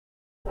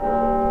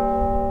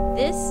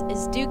This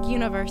is Duke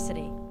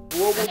University.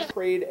 Global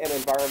trade and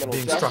environmental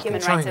justice.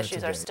 Human rights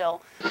issues are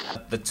still.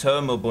 The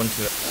term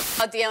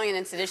Ubuntu. The Alien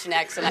and Sedition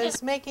Acts.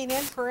 Is making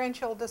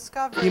inferential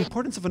discovery. The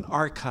importance of an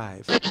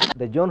archive.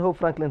 The John Hope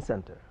Franklin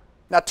Center.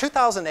 Now,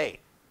 2008.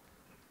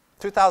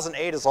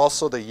 2008 is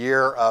also the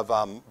year of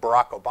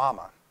Barack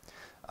Obama.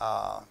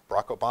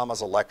 Barack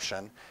Obama's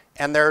election.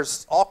 And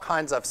there's all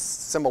kinds of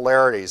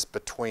similarities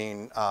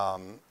between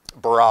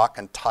Barack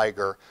and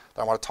Tiger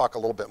that I want to talk a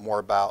little bit more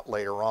about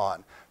later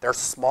on. There's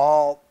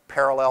small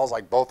parallels,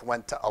 like both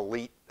went to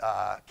elite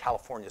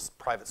California's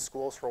private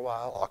schools for a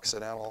while,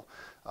 Occidental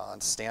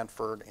and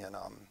Stanford in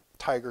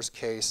Tiger's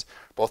case,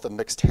 both of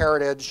mixed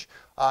heritage.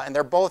 And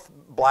they're both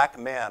black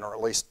men, or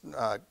at least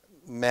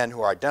men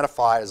who are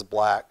identified as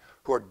black,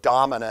 who are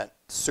dominant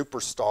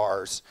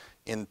superstars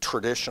in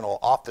traditional,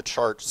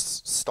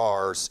 off-the-charts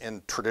stars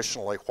in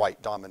traditionally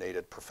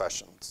white-dominated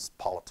professions,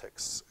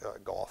 politics,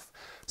 golf.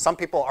 Some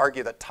people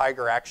argue that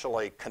Tiger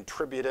actually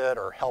contributed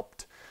or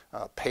helped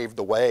pave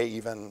the way,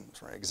 even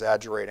sort of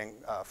exaggerating,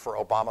 for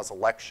Obama's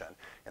election,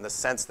 in the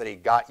sense that he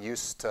got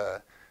used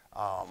to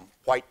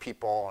white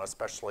people, and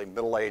especially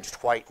middle-aged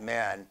white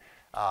men,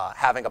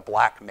 having a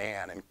black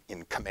man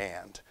in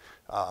command.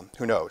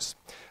 Who knows?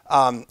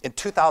 In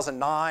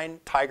 2009,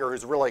 Tiger,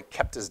 who's really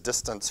kept his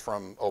distance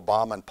from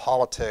Obama in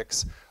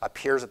politics,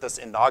 appears at this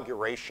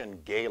inauguration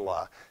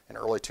gala in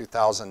early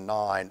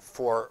 2009 in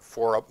front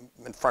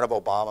of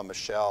Obama,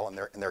 Michelle, and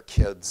their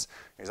kids.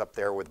 He's up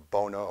there with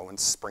Bono and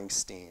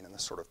Springsteen in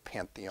this sort of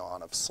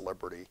pantheon of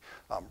celebrity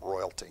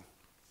royalty.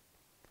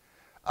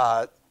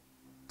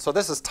 So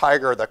this is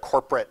Tiger, the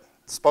corporate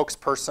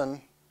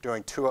spokesperson,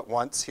 doing two at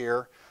once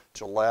here,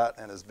 Gillette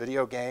and his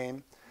video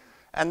game.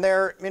 And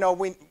there, you know,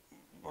 we'll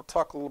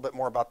talk a little bit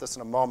more about this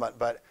in a moment,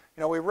 but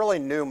you know, we really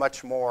knew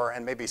much more,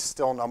 and maybe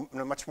still know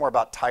much more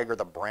about Tiger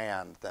the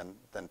brand than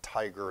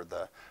Tiger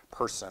the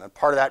person. And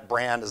part of that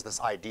brand is this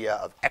idea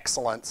of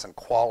excellence and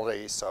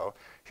quality. So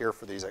here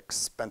for these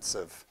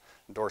expensive,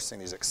 endorsing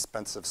these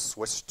expensive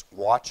Swiss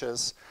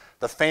watches.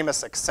 The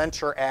famous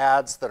Accenture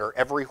ads that are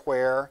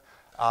everywhere.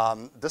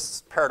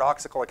 This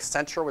paradoxical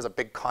Accenture was a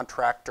big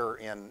contractor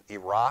in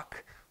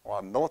Iraq.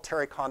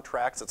 Military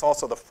contracts. It's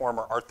also the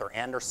former Arthur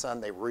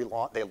Andersen. They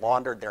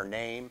laundered their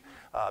name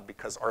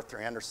because Arthur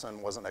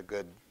Andersen wasn't a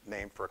good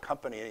name for a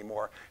company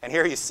anymore. And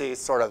here you see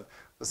sort of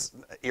this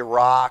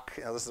Iraq.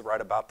 You know, this is right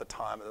about the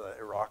time of the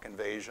Iraq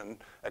invasion.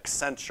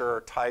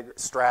 Accenture, Tiger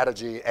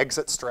strategy,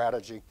 exit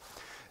strategy.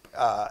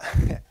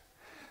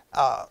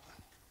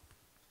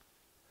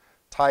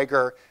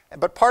 Tiger.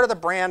 But part of the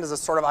brand is a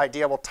sort of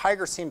idea, well,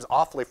 Tiger seems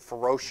awfully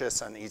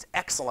ferocious and he's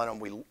excellent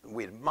and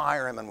we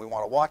admire him and we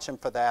want to watch him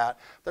for that.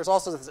 There's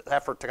also this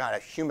effort to kind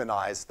of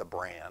humanize the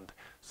brand.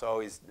 So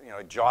he's, you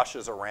know,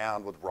 joshes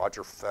around with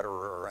Roger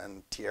Federer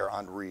and Thierry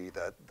Henry,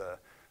 the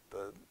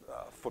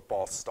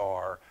football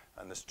star,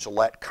 and this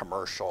Gillette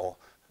commercial,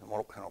 and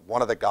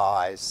one of the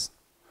guys.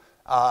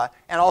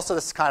 And also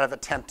this kind of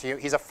attempt to,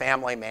 he's a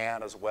family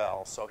man as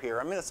well. So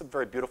here, I mean, it's a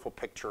very beautiful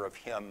picture of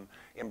him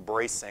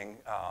embracing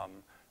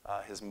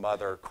his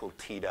mother,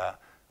 Clotilda,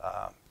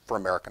 for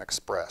American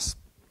Express.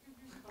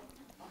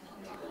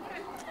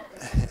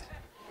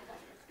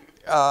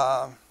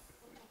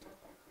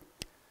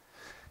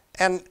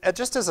 And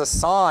just as a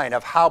sign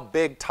of how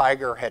big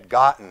Tiger had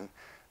gotten,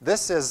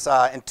 this is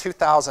in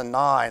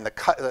 2009,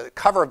 the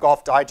cover of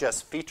Golf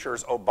Digest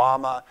features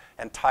Obama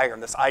and Tiger,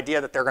 and this idea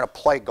that they're going to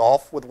play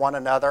golf with one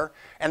another.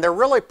 And they're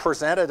really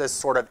presented as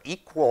sort of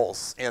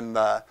equals in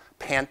the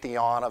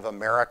pantheon of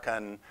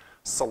American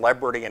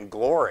celebrity and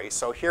glory.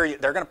 So here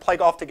they're going to play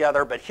golf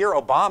together, but here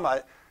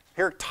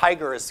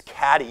Tiger is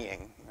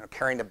caddying, you know,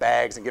 carrying the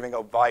bags and giving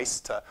advice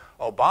to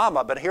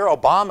Obama, but here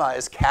Obama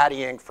is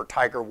caddying for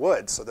Tiger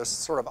Woods. So this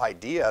sort of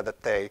idea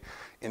that they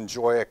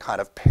enjoy a kind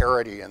of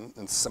parody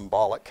and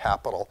symbolic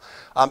capital.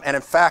 And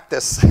in fact,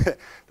 this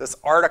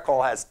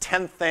article has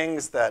 10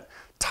 things that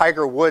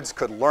Tiger Woods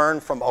could learn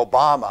from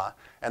Obama,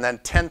 and then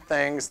 10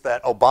 things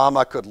that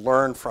Obama could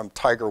learn from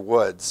Tiger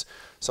Woods.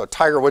 So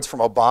Tiger Woods from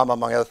Obama,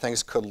 among other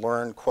things, could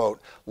learn,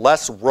 quote,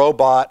 less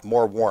robot,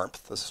 more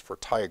warmth. This is for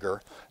Tiger.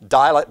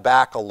 Dial it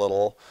back a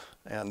little,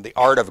 and the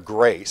art of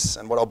grace.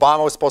 And what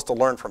Obama was supposed to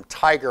learn from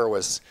Tiger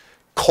was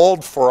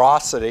cold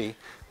ferocity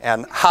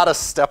and how to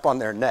step on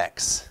their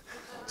necks,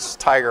 which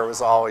Tiger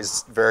was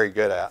always very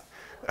good at.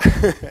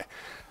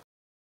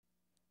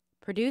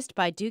 Produced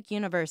by Duke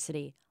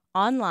University.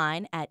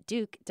 Online at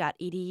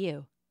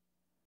duke.edu.